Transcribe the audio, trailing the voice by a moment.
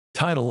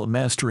Title: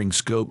 Mastering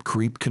Scope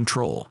Creep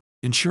Control,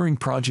 Ensuring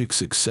Project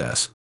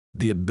Success.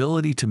 The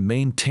ability to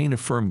maintain a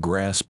firm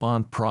grasp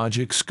on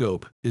project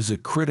scope is a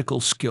critical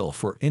skill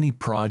for any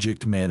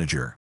project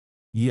manager.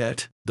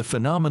 Yet, the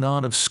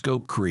phenomenon of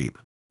scope creep,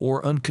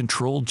 or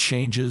uncontrolled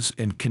changes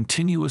and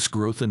continuous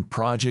growth in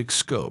project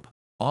scope,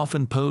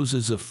 often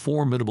poses a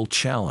formidable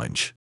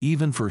challenge,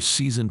 even for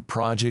seasoned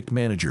project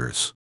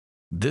managers.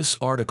 This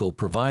article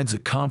provides a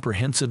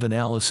comprehensive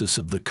analysis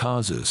of the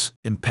causes,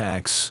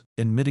 impacts,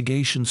 and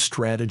mitigation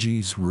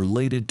strategies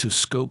related to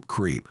scope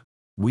creep,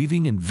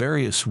 weaving in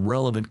various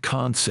relevant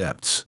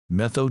concepts,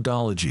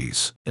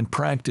 methodologies, and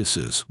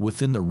practices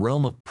within the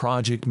realm of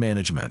project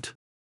management.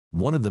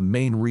 One of the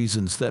main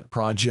reasons that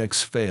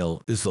projects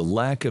fail is the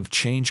lack of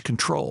change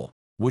control,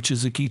 which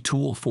is a key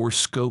tool for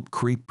scope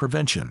creep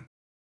prevention.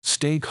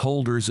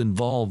 Stakeholders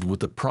involved with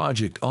the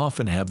project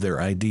often have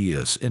their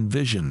ideas and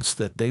visions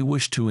that they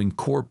wish to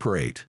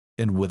incorporate,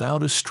 and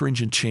without a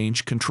stringent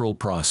change control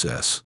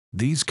process,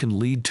 these can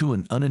lead to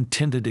an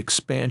unintended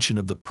expansion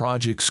of the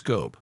project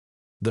scope.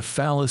 The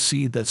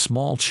fallacy that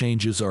small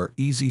changes are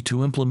easy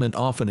to implement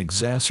often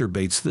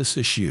exacerbates this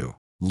issue,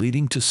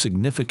 leading to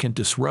significant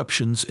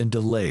disruptions and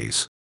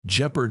delays,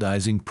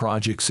 jeopardizing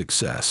project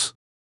success.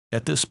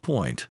 At this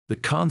point, the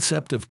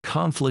concept of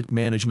conflict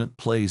management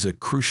plays a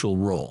crucial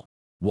role.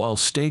 While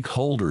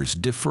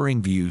stakeholders'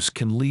 differing views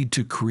can lead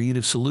to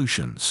creative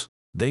solutions,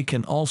 they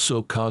can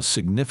also cause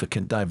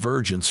significant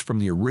divergence from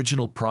the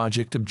original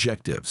project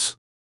objectives.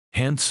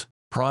 Hence,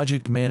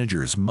 project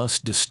managers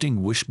must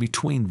distinguish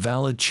between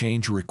valid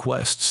change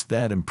requests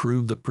that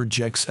improve the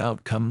project's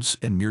outcomes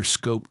and mere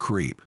scope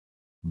creep.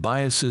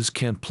 Biases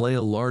can play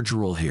a large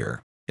role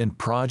here, and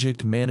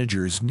project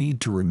managers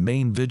need to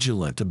remain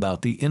vigilant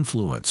about the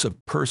influence of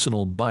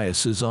personal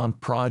biases on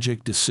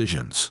project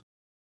decisions.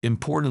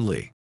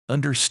 Importantly,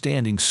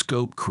 understanding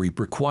scope creep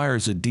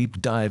requires a deep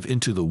dive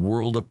into the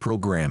world of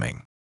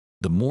programming.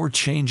 The more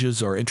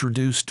changes are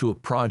introduced to a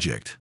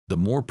project, the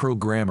more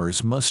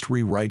programmers must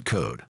rewrite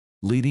code,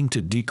 leading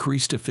to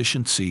decreased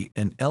efficiency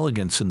and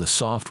elegance in the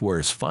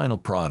software's final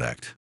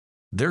product.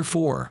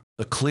 Therefore,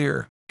 a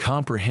clear,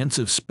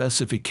 comprehensive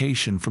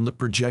specification from the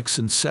project's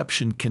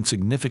inception can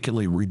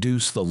significantly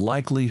reduce the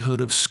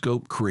likelihood of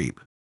scope creep.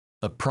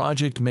 A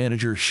project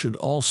manager should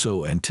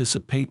also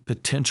anticipate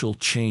potential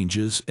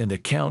changes and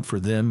account for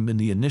them in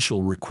the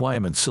initial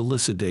requirement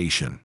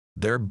solicitation,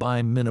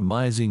 thereby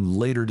minimizing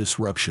later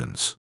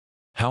disruptions.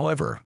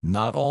 However,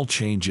 not all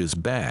change is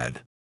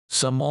bad.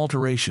 Some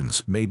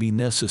alterations may be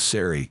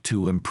necessary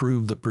to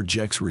improve the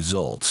project's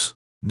results,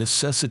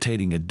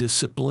 necessitating a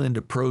disciplined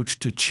approach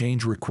to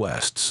change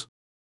requests.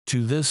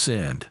 To this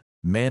end,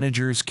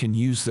 managers can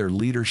use their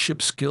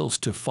leadership skills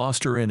to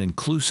foster an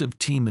inclusive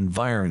team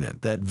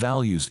environment that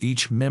values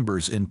each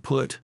member's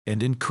input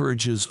and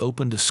encourages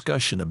open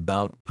discussion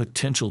about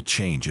potential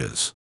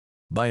changes.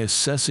 By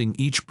assessing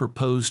each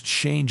proposed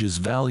change's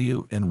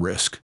value and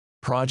risk,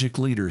 project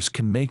leaders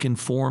can make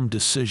informed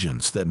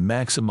decisions that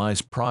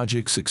maximize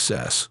project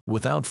success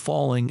without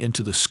falling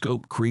into the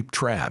scope creep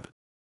trap.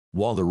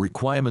 While the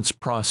requirements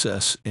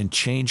process and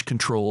change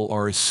control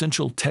are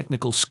essential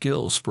technical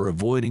skills for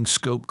avoiding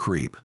scope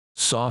creep,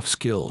 soft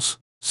skills,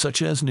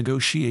 such as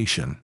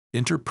negotiation,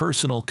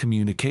 interpersonal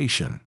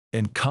communication,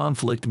 and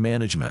conflict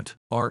management,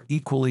 are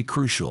equally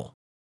crucial.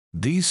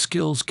 These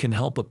skills can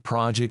help a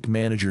project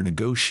manager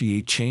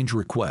negotiate change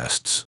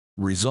requests,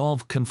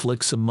 resolve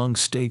conflicts among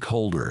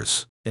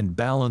stakeholders, and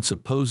balance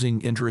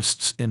opposing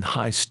interests in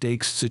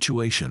high-stakes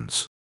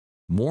situations.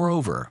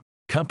 Moreover,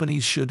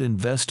 companies should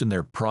invest in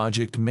their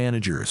project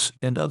managers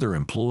and other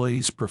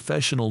employees'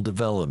 professional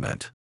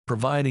development,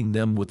 providing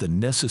them with the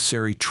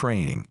necessary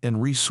training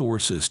and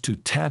resources to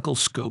tackle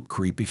scope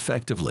creep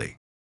effectively.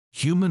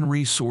 Human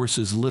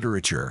resources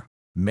literature,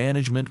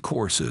 management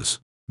courses,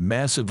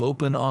 massive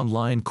open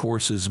online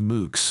courses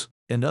 (MOOCs),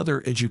 and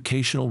other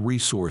educational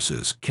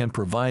resources can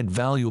provide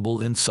valuable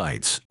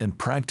insights and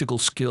practical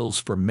skills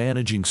for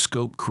managing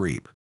scope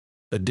creep.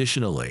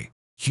 Additionally,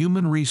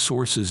 human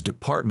resources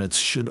departments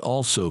should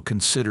also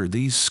consider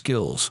these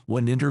skills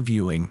when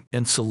interviewing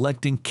and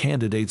selecting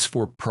candidates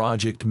for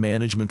project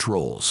management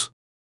roles.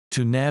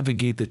 To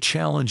navigate the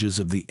challenges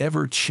of the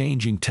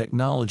ever-changing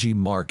technology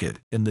market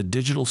and the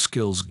digital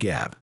skills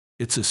gap,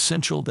 it's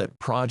essential that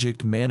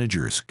project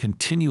managers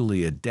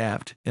continually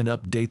adapt and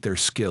update their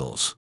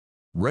skills.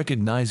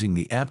 Recognizing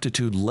the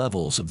aptitude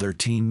levels of their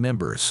team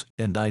members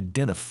and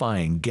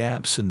identifying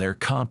gaps in their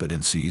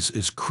competencies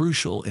is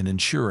crucial in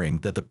ensuring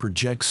that the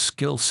project's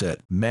skill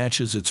set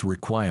matches its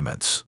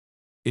requirements.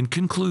 In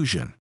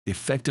conclusion,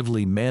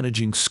 effectively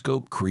managing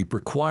scope creep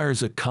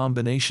requires a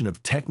combination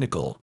of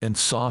technical and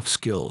soft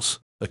skills,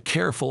 a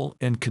careful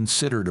and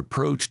considered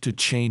approach to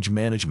change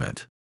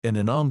management, and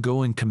an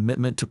ongoing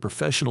commitment to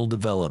professional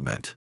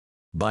development.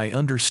 By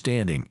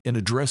understanding and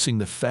addressing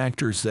the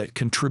factors that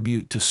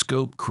contribute to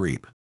scope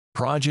creep,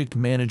 project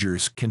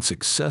managers can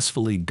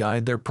successfully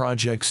guide their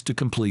projects to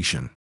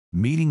completion,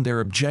 meeting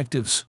their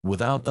objectives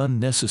without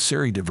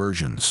unnecessary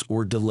diversions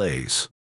or delays.